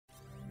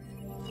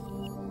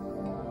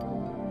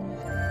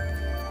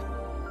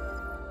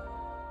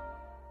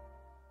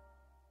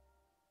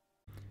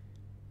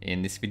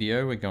In this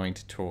video, we're going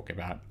to talk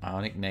about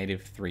Ionic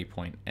Native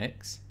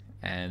 3.x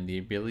and the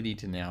ability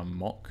to now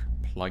mock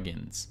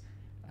plugins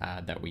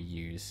that we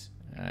use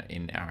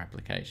in our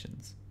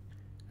applications.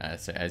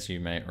 So as you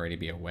may already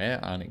be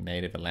aware, Ionic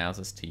Native allows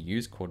us to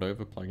use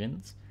Cordova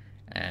plugins,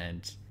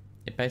 and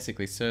it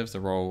basically serves the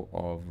role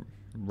of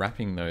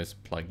wrapping those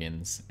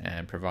plugins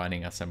and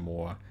providing us a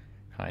more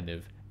kind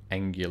of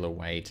angular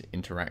way to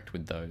interact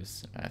with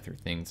those through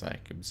things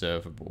like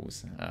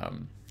observables,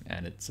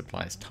 and it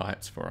supplies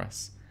types for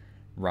us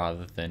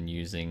rather than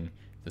using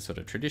the sort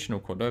of traditional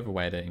Cordova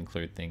way to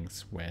include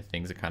things where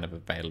things are kind of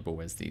available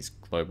as these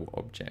global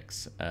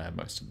objects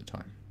most of the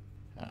time.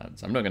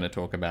 So I'm not going to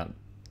talk about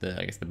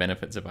the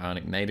benefits of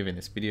Ionic Native in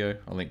this video.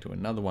 I'll link to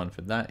another one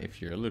for that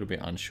if you're a little bit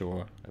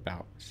unsure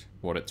about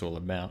what it's all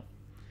about.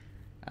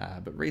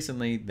 But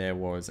recently there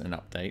was an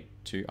update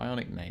to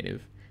Ionic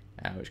Native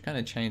which kind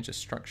of changed the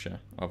structure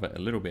of it a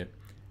little bit,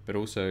 but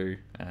also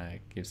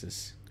gives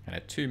us kind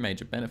of two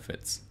major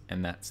benefits,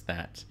 and that's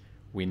that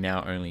we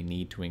now only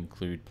need to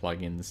include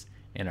plugins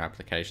in our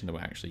application that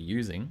we're actually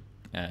using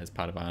as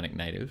part of Ionic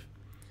Native,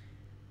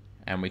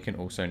 and we can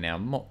also now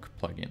mock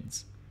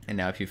plugins. And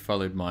now if you've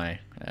followed my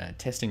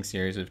testing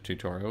series of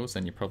tutorials,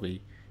 then you're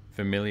probably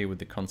familiar with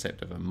the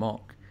concept of a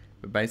mock,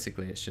 but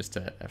basically it's just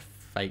a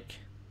fake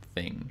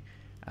thing.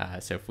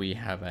 So if we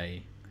have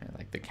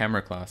like the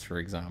camera class, for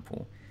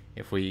example,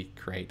 if we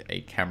create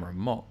a camera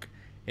mock,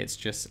 it's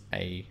just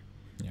a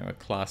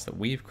class that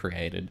we've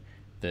created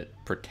that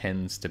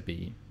pretends to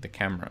be the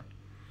camera.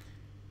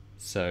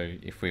 So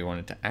if we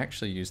wanted to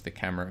actually use the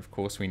camera, of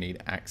course we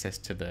need access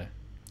to the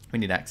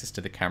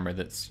camera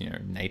that's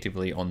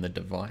natively on the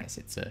device.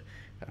 It's a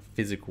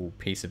physical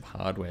piece of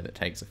hardware that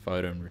takes a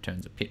photo and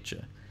returns a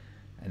picture.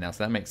 And now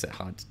so that makes it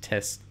hard to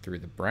test through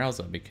the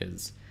browser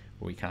because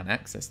we can't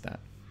access that.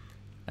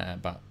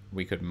 But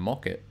we could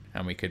mock it,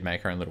 and we could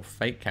make our own little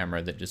fake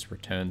camera that just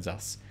returns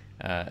us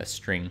a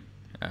string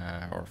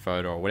or a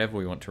photo or whatever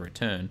we want to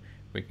return.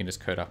 We can just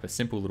code up a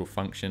simple little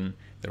function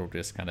that will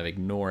just kind of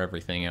ignore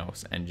everything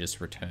else and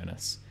just return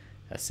us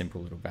a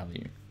simple little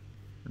value.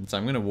 And so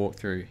I'm going to walk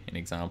through an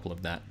example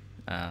of that,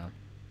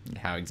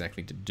 how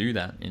exactly to do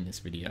that in this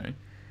video.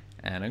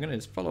 And I'm going to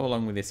just follow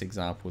along with this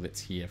example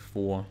that's here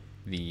for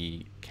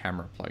the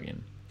camera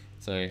plugin.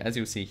 So as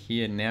you'll see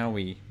here, now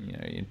we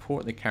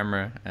import the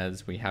camera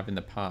as we have in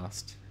the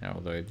past,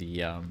 although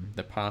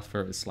the path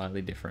for it is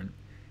slightly different.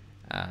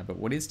 But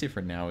what is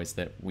different now is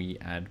that we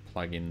add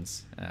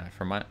plugins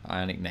from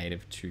Ionic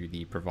Native to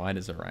the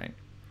providers array.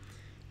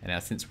 And now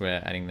since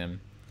we're adding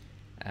them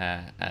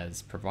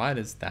as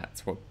providers,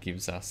 that's what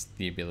gives us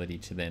the ability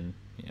to then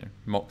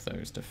mock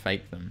those, to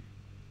fake them.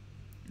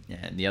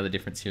 And the other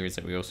difference here is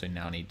that we also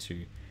now need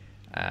to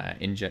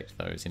inject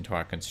those into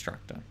our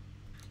constructor.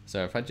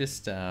 So if I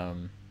just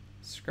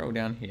scroll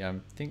down here, I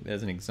think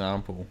there's an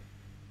example.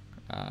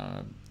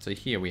 So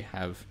here we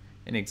have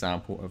an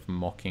example of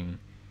mocking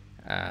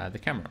the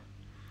camera.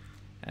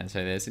 And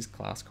so there's this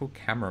class called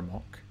camera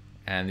mock,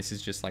 and this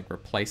is just like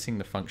replacing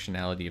the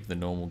functionality of the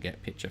normal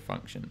get picture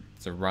function.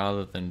 So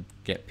rather than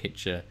get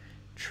picture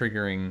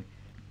triggering,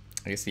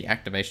 the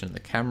activation of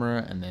the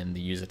camera and then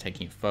the user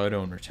taking a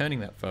photo and returning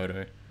that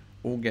photo,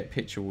 all get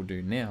picture will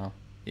do now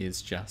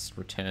is just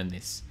return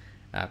this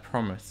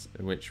promise,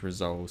 which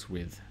resolves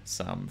with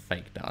some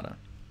fake data.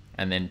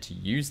 And then to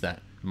use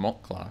that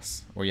mock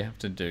class, all you have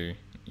to do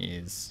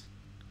is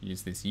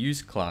use this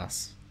use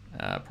class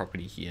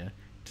property here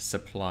to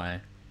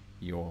supply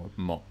your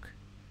mock.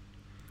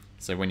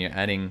 So when you're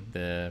adding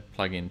the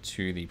plugin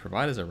to the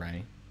providers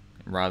array,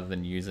 rather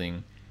than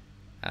using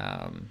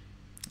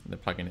the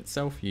plugin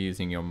itself, you're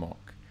using your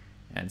mock.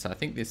 And so I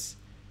think this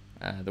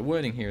the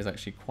wording here is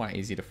actually quite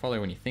easy to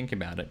follow when you think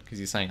about it, because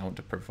you're saying I want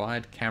to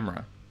provide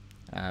camera,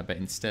 but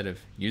instead of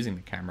using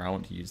the camera, I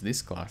want to use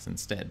this class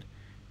instead.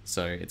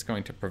 So it's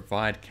going to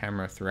provide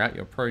camera throughout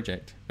your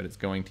project, but it's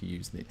going to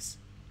use this.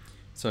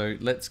 So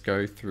let's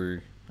go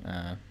through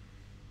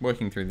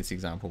working through this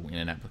example in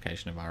an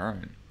application of our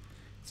own.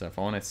 So if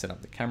I want to set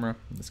up the camera,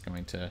 I'm just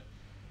going to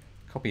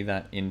copy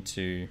that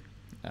into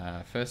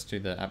first to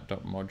the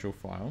app.module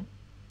file,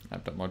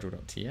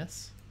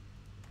 app.module.ts.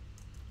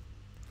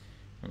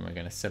 And we're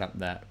going to set up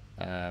that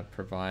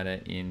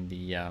provider in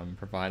the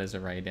providers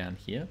array down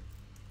here.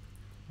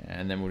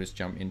 And then we'll just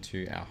jump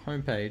into our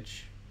home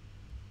page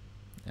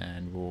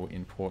and we'll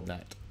import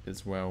that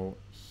as well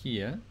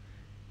here.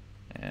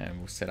 And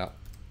we'll set up,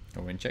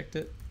 or inject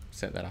it,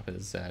 set that up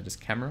as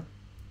just camera.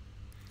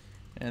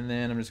 And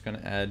then I'm just going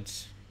to add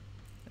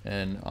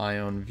an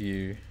ion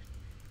view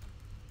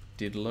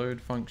did load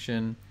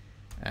function,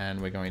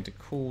 and we're going to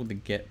call the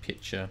get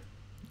picture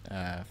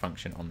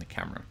function on the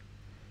camera.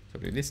 So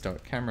we'll do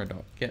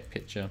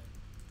this.camera.getPicture,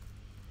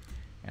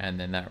 and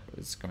then that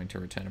was going to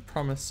return a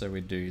promise. So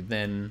we do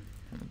then,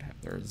 and we'll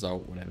have the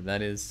result, whatever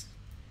that is,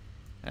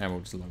 and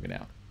we'll just log it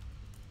out.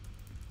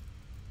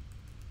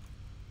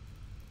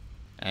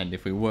 And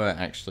if we were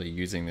actually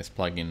using this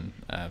plugin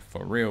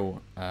for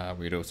real,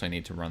 we'd also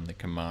need to run the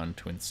command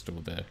to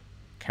install the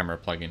camera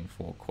plugin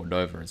for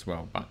Cordova as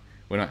well. But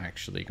we're not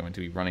actually going to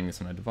be running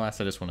this on a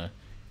device. I just want to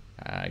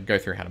go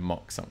through how to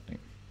mock something.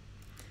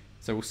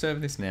 So we'll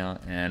serve this now,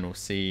 and we'll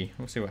see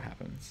what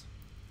happens.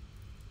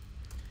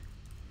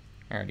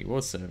 I already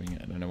was serving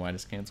it. I don't know why I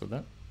just cancelled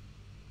that.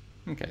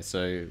 Okay,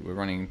 so we're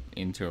running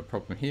into a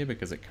problem here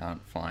because it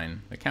can't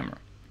find the camera.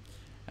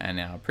 And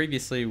now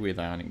previously with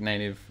Ionic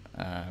Native,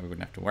 we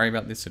wouldn't have to worry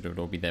about this. It would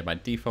all be there by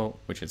default,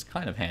 which is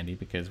kind of handy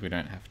because we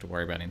don't have to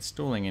worry about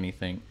installing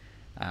anything.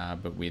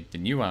 But with the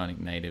new Ionic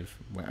Native,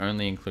 we're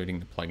only including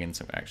the plugins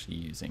that we're actually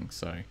using.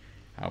 So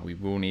we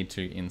will need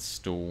to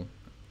install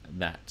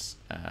that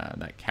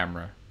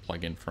camera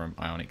plugin from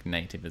Ionic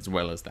Native, as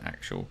well as the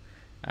actual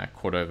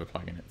Cordova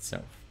plugin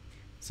itself.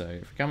 So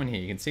if we come in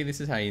here, you can see this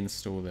is how you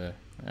install the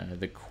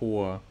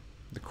core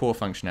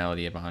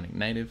functionality of Ionic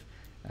Native.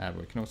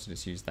 We can also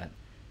just use that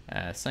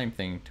same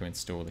thing to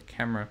install the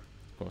camera.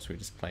 Of course, we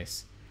just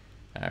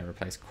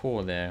replace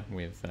core there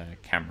with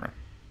camera.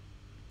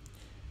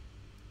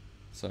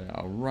 So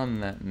I'll run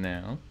that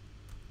now,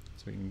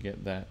 so we can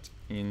get that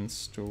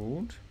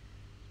installed.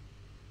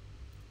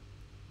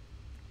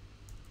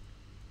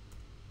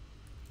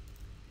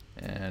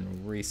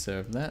 And we'll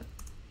reserve that.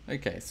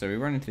 Okay, so we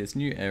run into this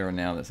new error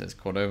now that says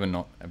Cordova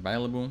not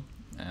available,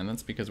 and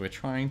that's because we're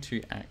trying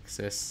to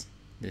access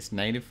this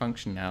native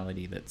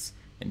functionality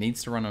it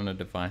needs to run on a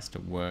device to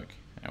work.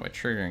 We're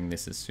triggering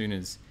this as soon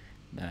as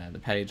the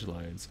page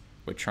loads.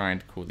 We're trying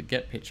to call the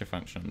get picture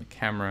function on the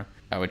camera.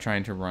 We're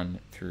trying to run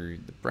through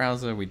the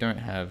browser. We don't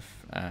have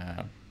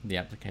the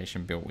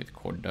application built with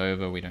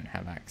Cordova. We don't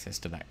have access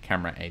to that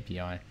camera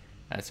API,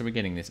 so we're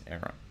getting this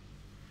error.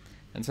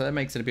 And so that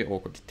makes it a bit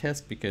awkward to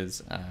test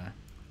because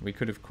we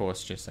could, of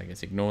course, just, I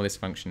guess, ignore this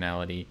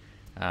functionality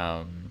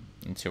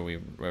until we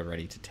were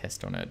ready to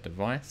test on a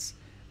device.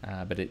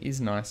 But it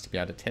is nice to be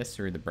able to test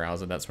through the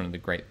browser. That's one of the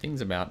great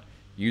things about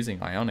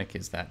using Ionic,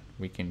 is that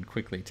we can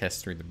quickly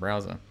test through the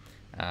browser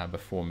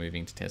before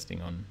moving to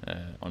testing on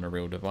a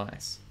real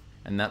device.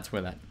 And that's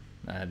where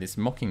this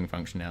mocking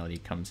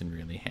functionality comes in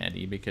really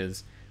handy,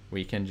 because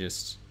we can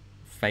just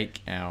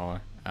fake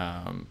our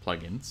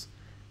plugins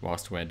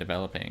whilst we're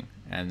developing,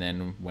 and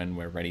then when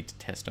we're ready to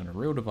test on a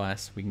real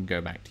device, we can go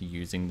back to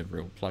using the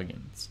real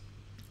plugins.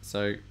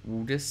 So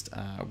we'll just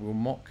we'll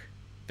mock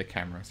the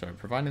camera. So we're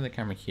providing the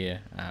camera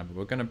here, but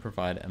we're going to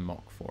provide a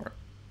mock for it.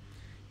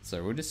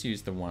 So we'll just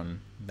use the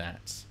one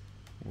that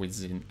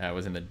was in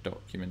the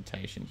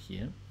documentation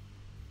here.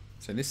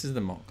 So this is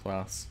the mock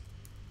class,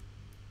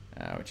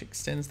 which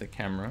extends the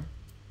camera.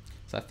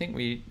 So I think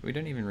we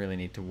don't even really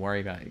need to worry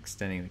about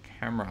extending the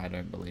camera, I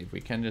don't believe. We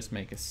can just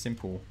make a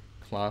simple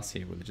class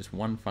here with just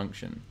one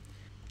function,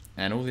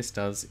 and all this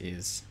does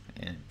is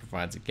it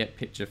provides a get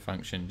picture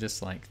function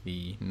just like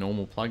the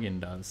normal plugin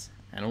does,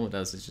 and all it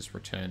does is just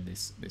return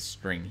this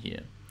string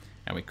here.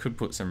 And we could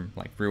put some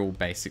like real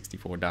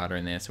base64 data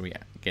in there, so we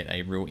get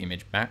a real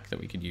image back that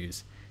we could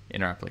use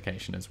in our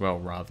application as well,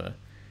 rather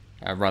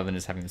than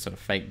just having this sort of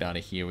fake data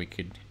here. We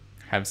could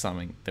have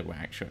something that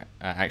we're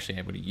actually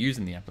able to use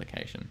in the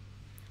application.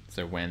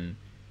 So when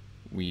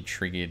we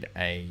triggered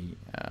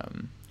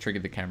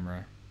the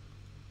camera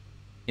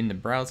in the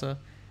browser,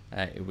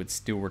 it would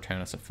still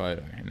return us a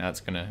photo, and that's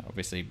going to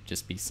obviously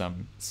just be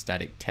some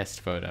static test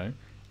photo,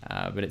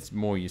 but it's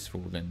more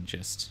useful than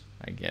just,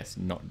 I guess,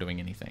 not doing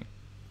anything.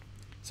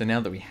 So now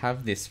that we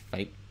have this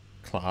fake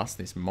class,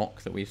 this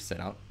mock that we've set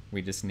up,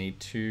 we just need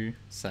to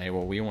say,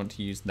 well, we want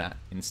to use that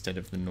instead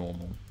of the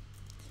normal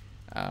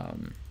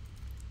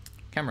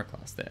camera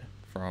class there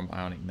from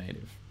Ionic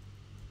Native.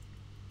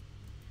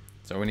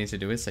 So all we need to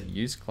do is say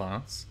use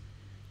class,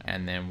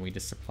 and then we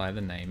just supply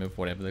the name of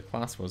whatever the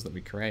class was that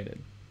we created.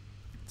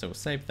 So we'll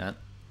save that,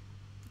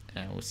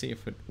 and we'll see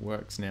if it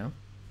works now.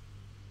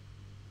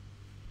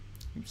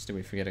 Oops, did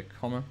we forget a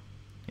comma?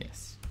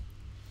 Yes.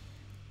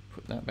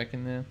 Put that back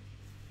in there.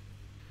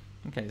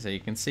 Okay, so you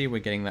can see we're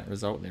getting that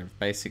result there.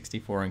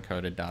 Base64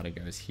 encoded data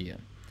goes here,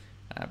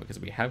 because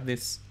we have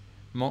this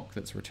mock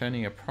that's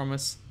returning a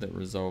promise that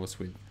resolves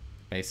with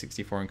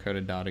base64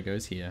 encoded data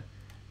goes here,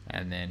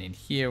 and then in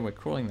here we're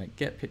calling that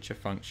get picture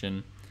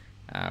function,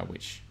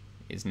 which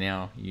is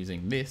now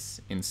using this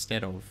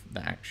instead of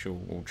the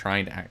actual, or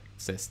trying to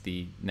access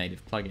the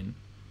native plugin,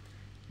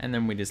 and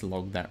then we just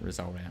log that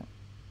result out.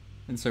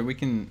 And so we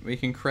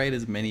can create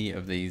as many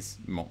of these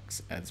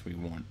mocks as we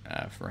want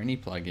for any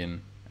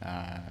plugin,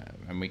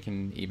 and we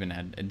can even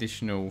add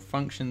additional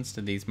functions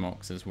to these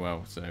mocks as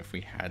well. So if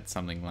we had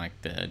something like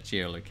the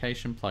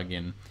geolocation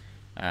plugin,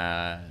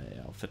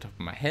 off the top of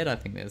my head, I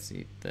think there's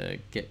the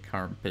get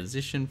current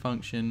position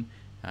function,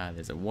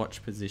 there's a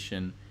watch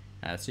position,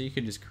 so you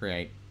could just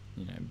create,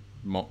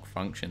 mock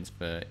functions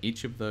for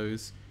each of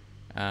those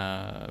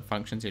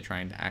functions you're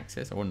trying to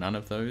access, or none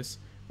of those,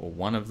 or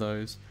one of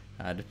those,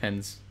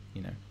 depends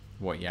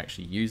what you're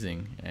actually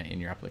using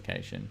in your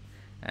application.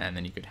 And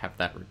then you could have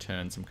that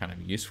return some kind of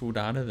useful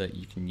data that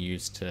you can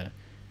use to,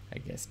 I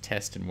guess,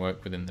 test and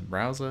work within the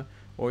browser,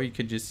 or you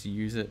could just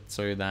use it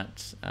so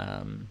that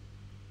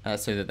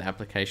the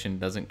application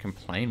doesn't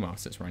complain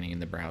whilst it's running in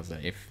the browser.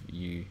 If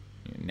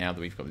now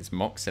that we've got this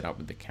mock set up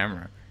with the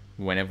camera,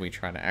 whenever we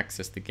try to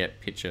access the get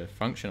picture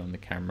function on the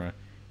camera,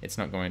 It's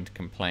not going to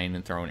complain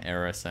and throw an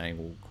error saying,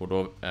 well,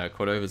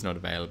 Cordova is not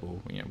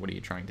available. What are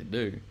you trying to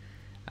do?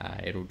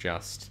 It'll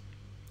just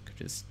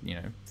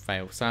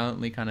fail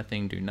silently kind of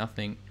thing, do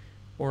nothing,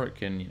 or it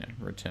can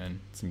return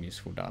some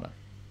useful data.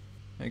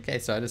 Okay,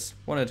 so I just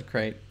wanted to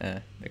create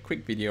a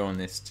quick video on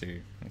this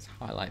to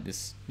highlight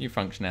this new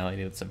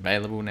functionality that's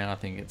available now. I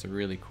think it's a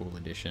really cool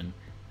addition,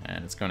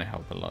 and it's going to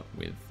help a lot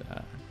with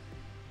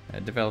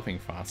developing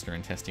faster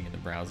and testing in the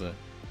browser,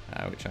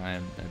 which I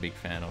am a big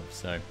fan of.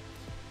 So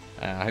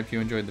I hope you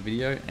enjoyed the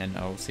video, and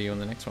I'll see you on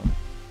the next one.